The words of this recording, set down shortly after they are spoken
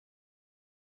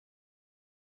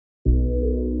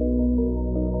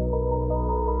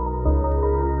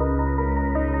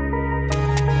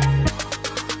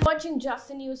watching Just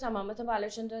the News. I'm Amita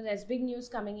Balachandra. There's big news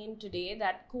coming in today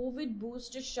that COVID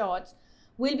booster shots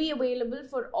will be available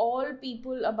for all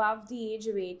people above the age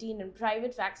of 18 in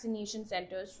private vaccination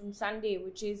centers from Sunday,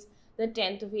 which is the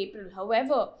 10th of April.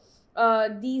 However,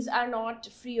 these are not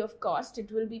free of cost.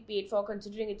 It will be paid for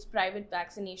considering it's private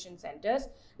vaccination centers.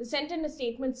 The center in a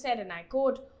statement said, and I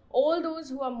quote, "All those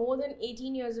who are more than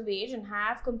 18 years of age and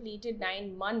have completed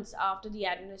 9 months after the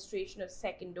administration of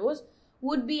second dose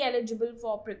would be eligible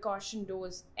for precaution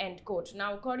dose," end quote.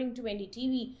 Now, according to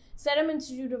NDTV, Serum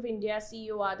Institute of India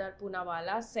CEO Aakar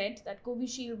Patel said that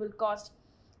Covishield will cost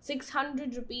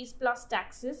 600 rupees plus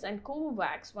taxes, and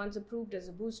Covovax, once approved as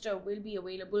a booster, will be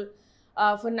available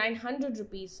for 900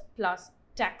 rupees plus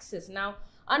taxes. Now,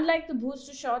 unlike the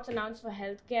booster shots announced for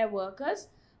healthcare workers,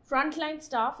 frontline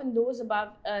staff and those above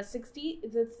 60,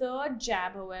 the third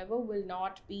jab, however, will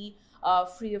not be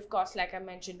free of cost, like I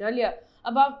mentioned earlier.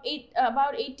 About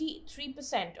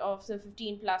 83% of the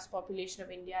 15 plus population of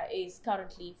India is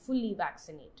currently fully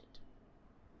vaccinated.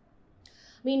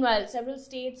 Meanwhile, several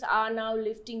states are now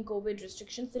lifting COVID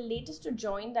restrictions. The latest to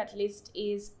join that list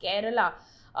is Kerala.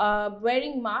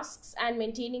 Wearing masks and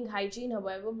maintaining hygiene,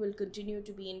 however, will continue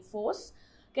to be in force.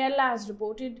 Kerala has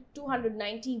reported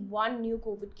 291 new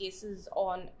COVID cases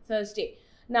on Thursday.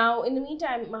 Now, in the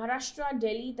meantime, Maharashtra,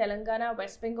 Delhi, Telangana,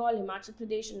 West Bengal, Himachal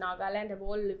Pradesh and Nagaland have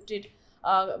all lifted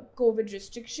COVID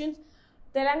restrictions.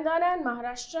 Telangana and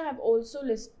Maharashtra have also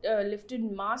lifted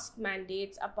mask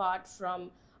mandates apart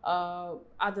from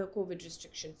other COVID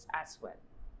restrictions as well.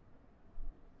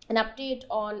 An update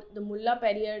on the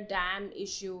Mullaperiyar Dam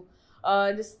issue.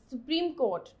 The Supreme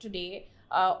Court today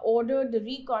ordered the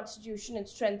reconstitution and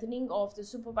strengthening of the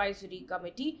supervisory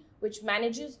committee which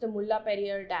manages the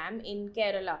Mullaperiyar Dam in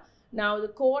Kerala. Now, the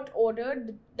court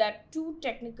ordered that 2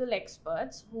 technical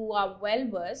experts who are well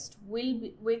versed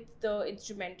with the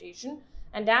instrumentation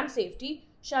and dam safety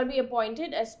shall be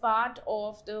appointed as part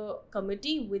of the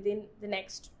committee within the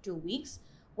next 2 weeks.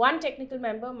 1 technical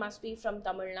member must be from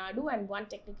Tamil Nadu and 1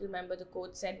 technical member, the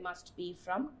court said, must be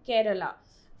from Kerala.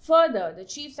 Further, the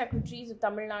chief secretaries of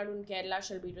Tamil Nadu and Kerala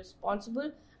shall be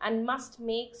responsible and must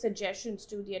make suggestions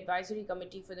to the advisory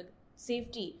committee for the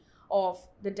safety of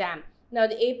the dam. Now,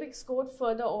 the Apex Court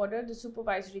further ordered the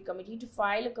supervisory committee to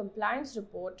file a compliance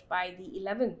report by the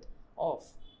 11th of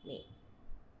May.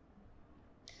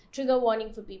 Trigger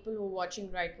warning for people who are watching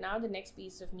right now. The next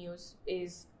piece of news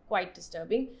is quite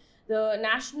disturbing. The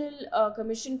National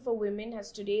Commission for Women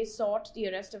has today sought the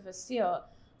arrest of a seer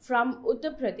from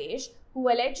Uttar Pradesh who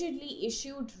allegedly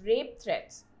issued rape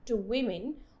threats to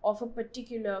women of a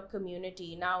particular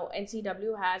community. Now,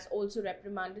 NCW has also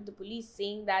reprimanded the police,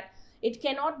 saying that it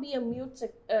cannot be a mute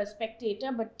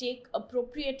spectator but take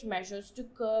appropriate measures to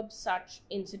curb such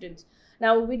incidents.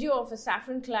 Now, a video of a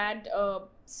saffron-clad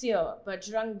seer,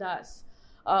 Bajrang Das,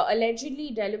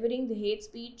 allegedly delivering the hate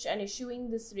speech and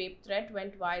issuing this rape threat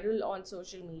went viral on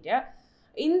social media.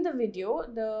 In the video,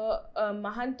 the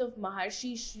Mahant of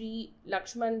Maharshi Shri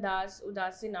Lakshman Das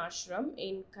Udasin Ashram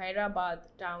in Khairabad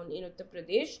town in Uttar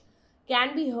Pradesh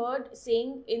can be heard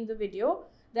saying in the video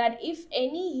that if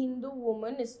any Hindu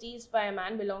woman is teased by a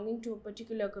man belonging to a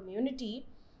particular community,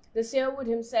 the seer would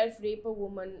himself rape a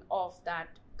woman of that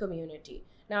community.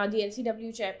 Now, the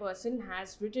NCW chairperson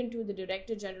has written to the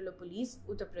Director General of Police,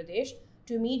 Uttar Pradesh,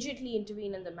 to immediately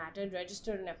intervene in the matter and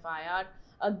register an FIR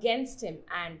against him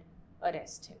and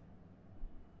arrest him.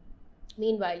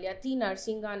 Meanwhile, Yati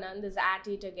Narsinghanand is at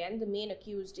it again, the main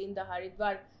accused in the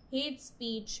Haridwar hate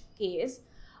speech case,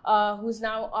 who's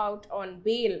now out on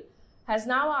bail, has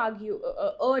now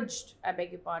urged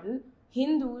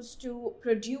Hindus to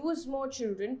produce more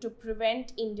children to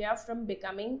prevent India from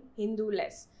becoming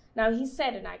Hindu-less. Now, he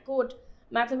said, and I quote,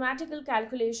 "Mathematical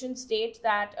calculations state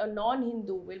that a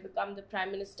non-Hindu will become the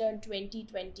Prime Minister in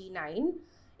 2029.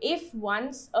 If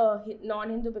once a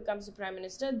non-Hindu becomes the Prime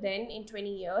Minister, then in 20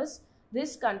 years,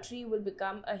 this country will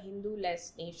become a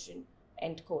Hindu-less nation,"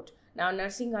 end quote. Now,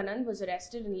 Narsinghanand was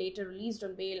arrested and later released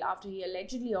on bail after he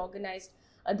allegedly organized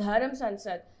a Dharam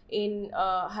Sansad in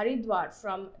Haridwar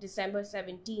from December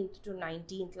 17th to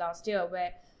 19th last year,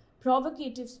 where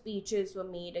provocative speeches were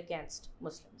made against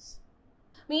Muslims.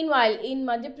 Meanwhile, in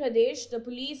Madhya Pradesh, the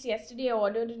police yesterday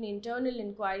ordered an internal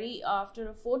inquiry after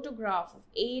a photograph of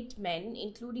 8 men,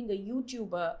 including a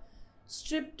YouTuber, were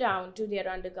stripped down to their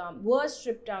undergarments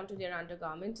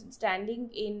and standing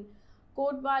in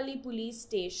Kotbali police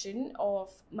station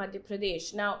of Madhya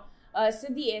Pradesh. Now,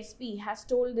 Siddhi SP has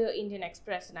told the Indian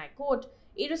Express, and I quote,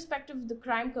 "Irrespective of the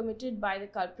crime committed by the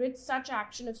culprits, such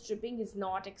action of stripping is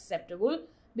not acceptable.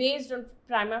 Based on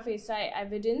prima facie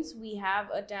evidence, we have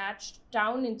attached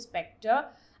town inspector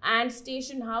and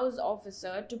station house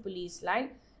officer to police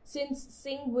line. Since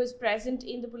Singh was present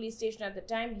in the police station at the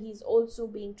time, he is also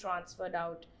being transferred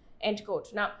out. End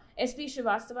quote. Now, SP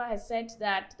Srivastava has said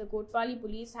that the Kotwali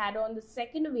police had on the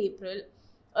 2nd of April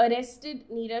arrested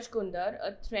Neeraj Kundar,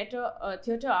 a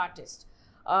theatre artist,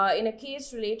 in a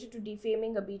case related to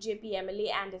defaming a BJP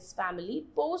MLA and his family,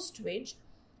 post which,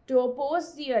 to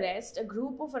oppose the arrest, a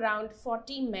group of around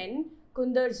 40 men,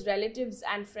 Kundar's relatives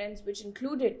and friends, which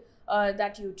included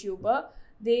that YouTuber,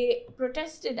 they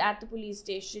protested at the police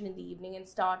station in the evening and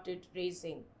started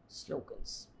raising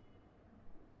slogans.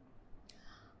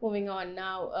 Moving on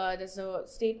now, there's a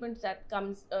statement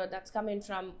that's come in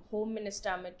from Home Minister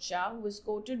Amit Shah, who was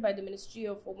quoted by the Ministry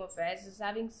of Home Affairs as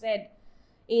having said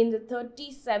in the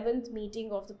 37th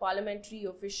meeting of the Parliamentary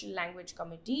Official Language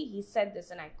Committee. He said this,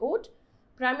 and I quote,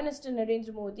 "Prime Minister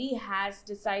Narendra Modi has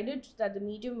decided that the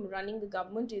medium running the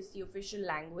government is the official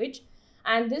language,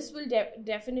 and this will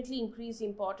definitely increase the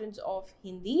importance of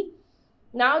Hindi.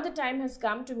 Now the time has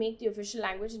come to make the official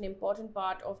language an important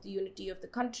part of the unity of the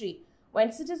country.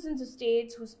 When citizens of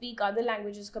states who speak other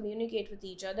languages communicate with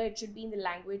each other, it should be in the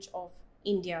language of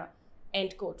India."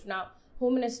 End quote. Now,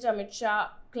 Home Minister Amit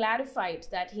Shah clarified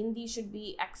that Hindi should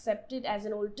be accepted as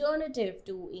an alternative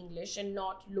to English and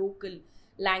not local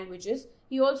languages.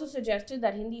 He also suggested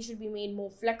that Hindi should be made more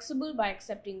flexible by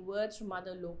accepting words from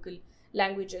other local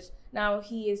languages. Now,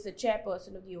 he is the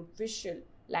chairperson of the Official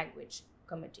Language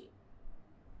Committee.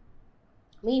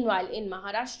 Meanwhile, in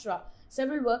Maharashtra,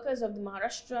 several workers of the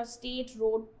Maharashtra State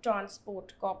Road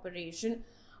Transport Corporation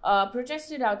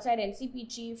protested outside NCP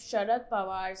chief Sharad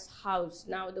Pawar's house.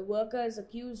 Now, the workers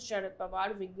accused Sharad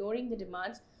Pawar of ignoring the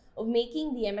demands of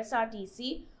making the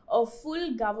MSRTC a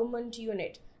full government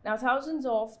unit. Now, thousands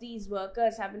of these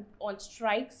workers have been on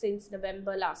strike since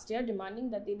November last year, demanding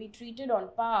that they be treated on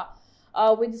par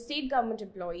with the state government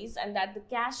employees and that the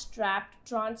cash-strapped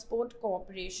transport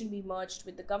corporation be merged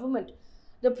with the government.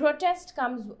 The protest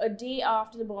comes a day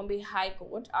after the Bombay High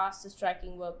Court asked the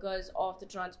striking workers of the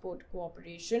Transport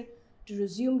Corporation to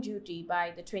resume duty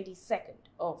by the 22nd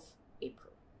of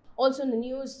April. Also in the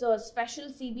news, the special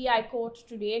CBI court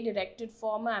today directed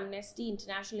former Amnesty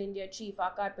International India chief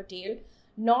Aakar Patel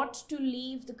not to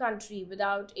leave the country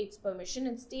without its permission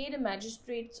and stayed a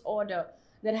magistrate's order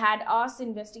that had asked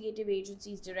investigative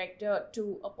agencies director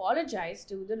to apologize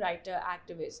to the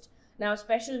writer-activist. Now,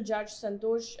 Special Judge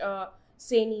Santosh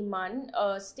Seni Man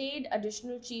stayed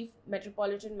additional Chief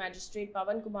Metropolitan Magistrate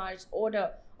Pawan Kumar's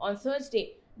order on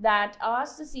Thursday that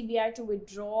asked the CBI to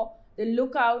withdraw the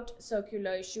lookout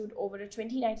circular issued over a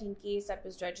 2019 case that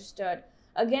was registered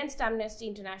against Amnesty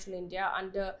International India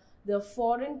under the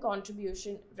Foreign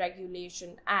Contribution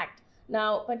Regulation Act.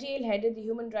 Now, Patel headed the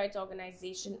human rights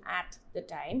organization at the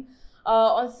time.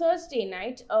 On Thursday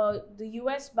night, the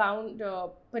US-bound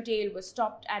Patel was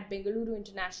stopped at Bengaluru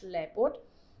International Airport.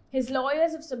 His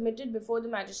lawyers have submitted before the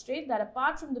magistrate that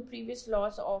apart from the previous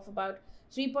loss of about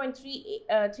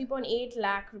 3.8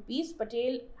 lakh rupees,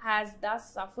 Patel has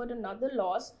thus suffered another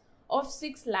loss of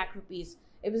 6 lakh rupees.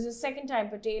 It was the second time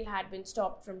Patel had been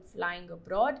stopped from flying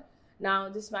abroad. Now,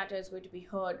 this matter is going to be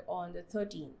heard on the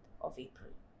 13th of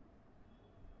April.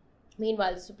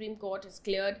 Meanwhile, the Supreme Court has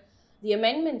cleared the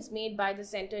amendments made by the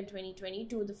Centre in 2020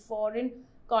 to the Foreign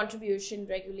Contribution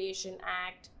Regulation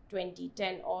Act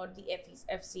 2010 or the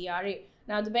FCRA.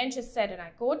 Now, the bench has said, and I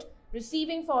quote,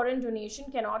 "Receiving foreign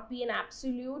donation cannot be an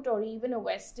absolute or even a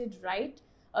vested right."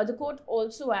 The court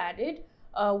also added,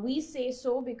 "We say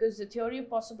so because the theory of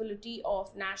possibility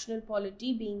of national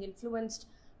polity being influenced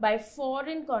by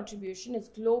foreign contribution is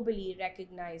globally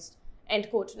recognized." End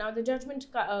quote. Now, the judgment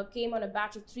came on a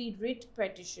batch of 3 writ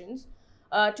petitions,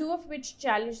 2 of which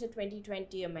challenged the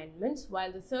 2020 amendments,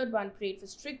 while the third one prayed for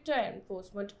stricter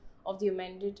enforcement of the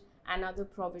amended and other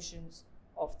provisions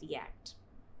of the Act.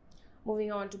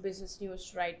 Moving on to business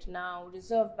news right now,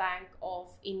 Reserve Bank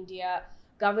of India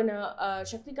Governor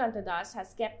Shaktikanta Das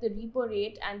has kept the repo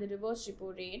rate and the reverse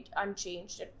repo rate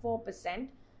unchanged at 4%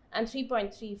 and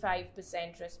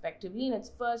 3.35% respectively in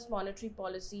its first monetary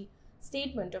policy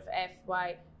statement of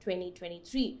FY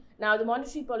 2023. Now, the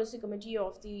Monetary Policy Committee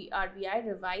of the RBI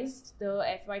revised the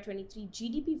FY 23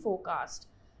 GDP forecast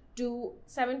to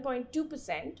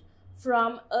 7.2%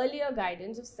 from earlier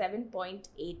guidance of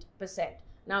 7.8%.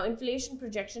 Now, inflation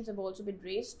projections have also been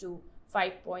raised to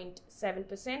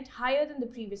 5.7%, higher than the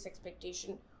previous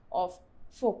expectation of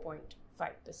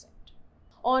 4.5%.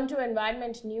 On to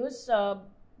environment news.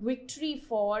 Victory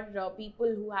for people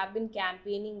who have been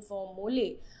campaigning for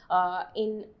Mole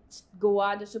in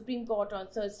Goa. The Supreme Court on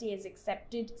Thursday has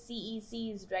accepted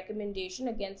CEC's recommendation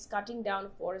against cutting down a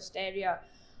forest area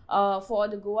for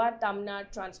the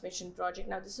Goa-Tanmar transmission project.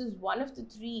 Now, this is one of the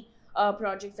three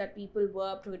projects that people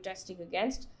were protesting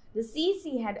against. The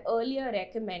CEC had earlier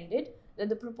recommended that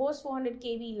the proposed 400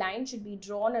 kV line should be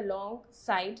drawn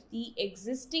alongside the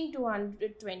existing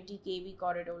 220 kV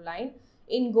corridor line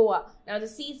in Goa. Now, the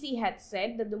CEC had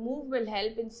said that the move will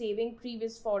help in saving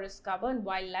previous forest cover and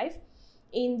wildlife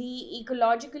in the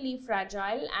ecologically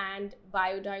fragile and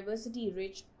biodiversity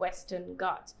rich Western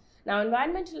Ghats. Now,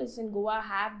 environmentalists in Goa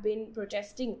have been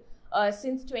protesting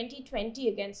since 2020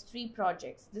 against three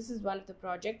projects. This is one of the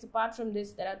projects. Apart from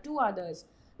this, there are two others: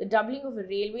 the doubling of a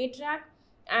railway track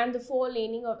and the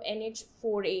four-laning of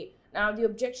NH4A. Now, the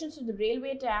objections to the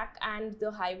railway track and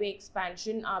the highway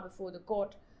expansion are before the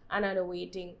court and are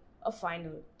awaiting a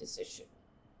final decision.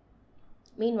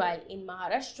 Meanwhile, in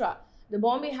Maharashtra, the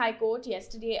Bombay High Court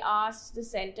yesterday asked the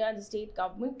centre and the state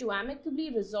government to amicably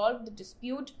resolve the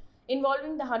dispute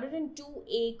involving the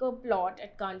 102-acre plot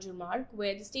at Kanjurmarg,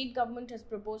 where the state government has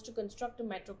proposed to construct a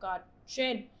metro car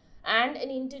shed and an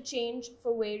interchange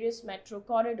for various metro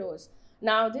corridors.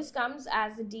 Now, this comes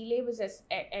as the delay was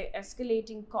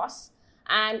escalating costs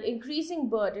and increasing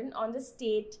burden on the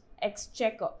state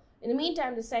exchequer. In the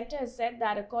meantime, the centre has said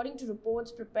that according to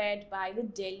reports prepared by the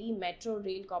Delhi Metro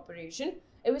Rail Corporation,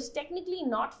 it was technically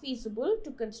not feasible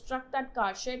to construct that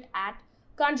car shed at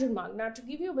Kanjurmarg. Now, to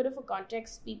give you a bit of a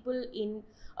context, people in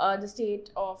the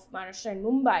state of Maharashtra and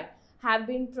Mumbai have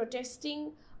been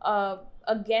protesting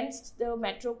against the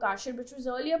metro car shed, which was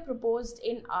earlier proposed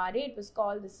in RA. It was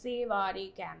called the Save RA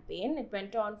campaign. It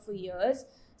went on for years,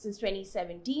 since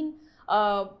 2017.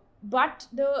 But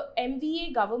the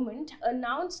MVA government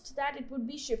announced that it would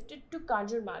be shifted to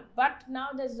Kanjurmarg. But now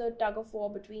there's a tug of war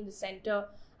between the centre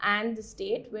and the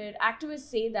state, where activists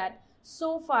say that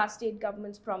so far state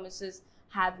government's promises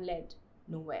have led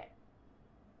nowhere.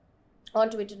 On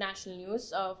to international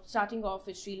news, starting off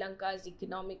with Sri Lanka's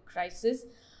economic crisis.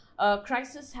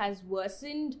 Crisis has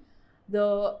worsened.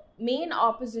 The main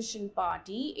opposition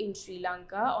party in Sri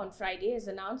Lanka on Friday has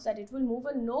announced that it will move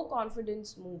a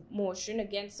no-confidence motion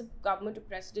against the government of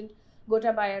President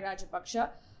Gotabaya Rajapaksa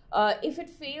if it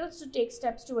fails to take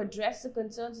steps to address the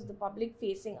concerns of the public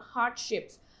facing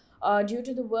hardships due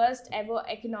to the worst ever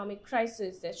economic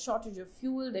crisis. There's shortage of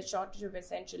fuel, there's shortage of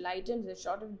essential items, there's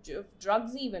shortage of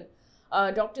drugs even.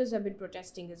 Doctors have been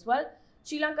protesting as well.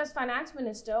 Sri Lanka's finance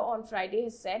minister on Friday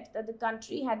has said that the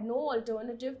country had no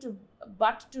alternative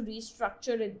but to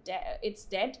restructure its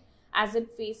debt as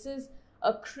it faces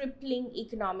a crippling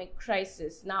economic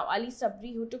crisis. Now, Ali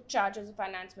Sabri, who took charge as a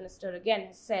finance minister again,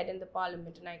 has said in the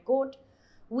parliament, and I quote,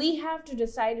 "We have to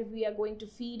decide if we are going to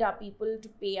feed our people to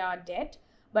pay our debt,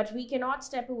 but we cannot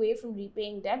step away from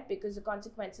repaying debt because the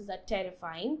consequences are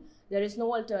terrifying. There is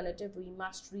no alternative. We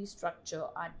must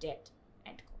restructure our debt."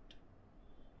 End quote.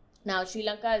 Now, Sri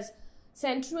Lanka's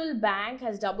central bank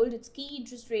has doubled its key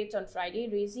interest rates on Friday,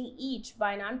 raising each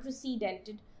by an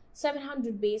unprecedented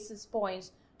 700 basis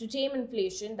points to tame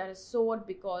inflation that has soared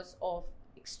because of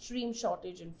extreme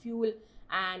shortage in fuel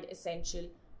and essential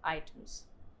items.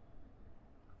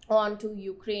 On to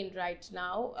Ukraine right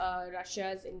now.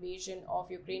 Russia's invasion of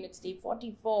Ukraine, it's day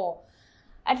 44.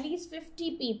 At least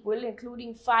 50 people,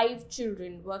 including 5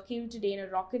 children, were killed today in a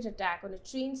rocket attack on a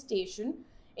train station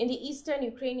in the eastern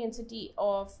Ukrainian city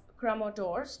of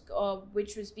Kramatorsk,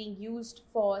 which was being used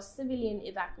for civilian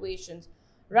evacuations.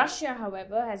 Russia,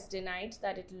 however, has denied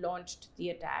that it launched the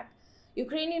attack.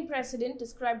 Ukrainian president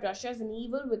described Russia as an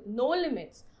evil with no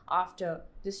limits after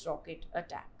this rocket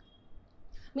attack.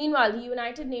 Meanwhile, the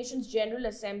United Nations General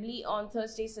Assembly on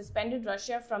Thursday suspended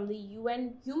Russia from the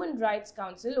UN Human Rights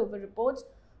Council over reports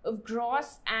of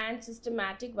gross and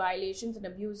systematic violations and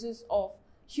abuses of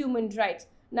human rights.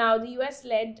 Now, the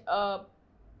US-led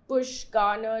push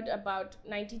garnered about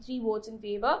 93 votes in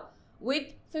favor,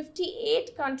 with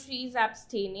 58 countries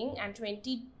abstaining and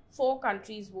 24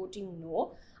 countries voting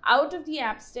no. Out of the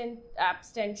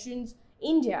abstentions,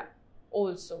 India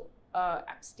also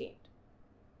abstained.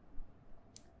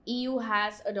 EU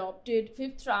has adopted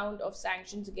 5th round of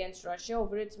sanctions against Russia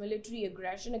over its military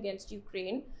aggression against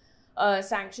Ukraine.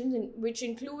 Sanctions which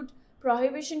include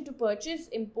prohibition to purchase,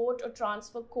 import or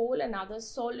transfer coal and other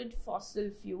solid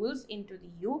fossil fuels into the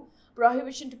EU,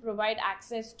 prohibition to provide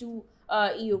access to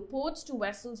EU ports to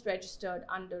vessels registered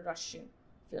under Russian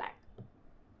flag.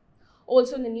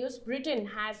 Also in the news, Britain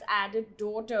has added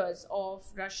daughters of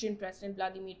Russian President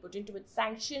Vladimir Putin to its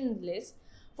sanctions list,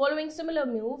 following similar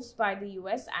moves by the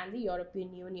US and the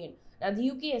European Union. Now, the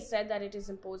UK has said that it is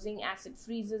imposing asset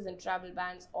freezes and travel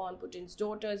bans on Putin's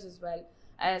daughters as well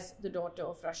as the daughter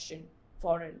of Russian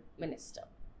foreign minister.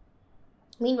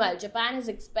 Meanwhile, Japan has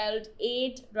expelled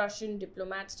 8 Russian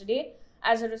diplomats today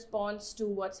as a response to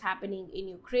what's happening in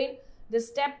Ukraine. This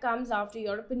step comes after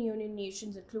European Union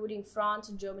nations, including France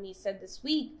and Germany, said this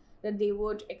week that they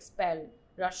would expel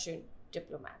Russian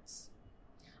diplomats.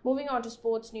 Moving on to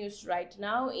sports news right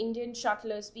now, Indian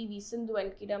shuttlers PV Sindhu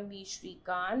and Kidambi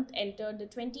Srikanth entered the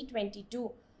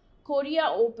 2022 Korea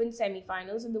Open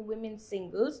semi-finals in the women's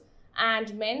singles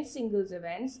and men's singles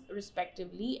events,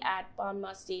 respectively, at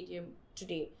Palma Stadium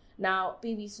today. Now,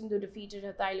 PV Sindhu defeated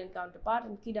her Thailand counterpart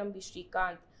and Kidambi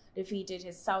Srikanth defeated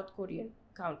his South Korean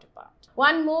counterpart.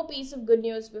 One more piece of good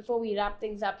news before we wrap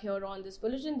things up here on this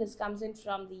bulletin. This comes in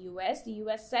from the US. The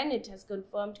US Senate has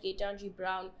confirmed Ketanji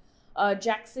Brown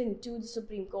Jackson to the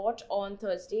Supreme Court on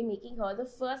Thursday, making her the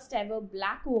first ever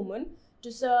black woman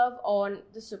to serve on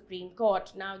the Supreme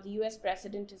Court. Now, the US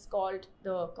President has called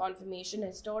the confirmation a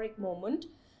historic moment.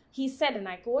 He said, and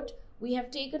I quote, "We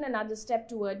have taken another step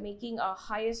toward making our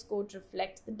highest court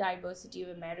reflect the diversity of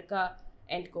America,"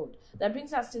 end quote. That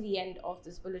brings us to the end of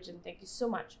this bulletin. Thank you so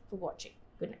much for watching.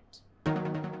 Good night.